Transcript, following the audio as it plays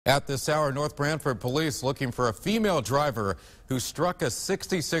At this hour, North Branford police looking for a female driver who struck a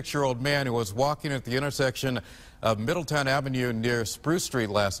 66-year-old man who was walking at the intersection of Middletown Avenue near Spruce Street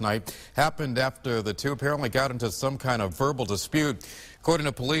last night. Happened after the two apparently got into some kind of verbal dispute. According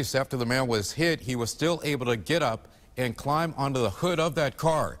to police, after the man was hit, he was still able to get up and climb onto the hood of that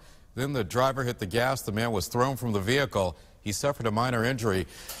car. Then the driver hit the gas. The man was thrown from the vehicle. He suffered a minor injury.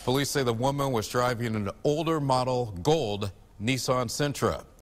 Police say the woman was driving an older model gold Nissan Sentra.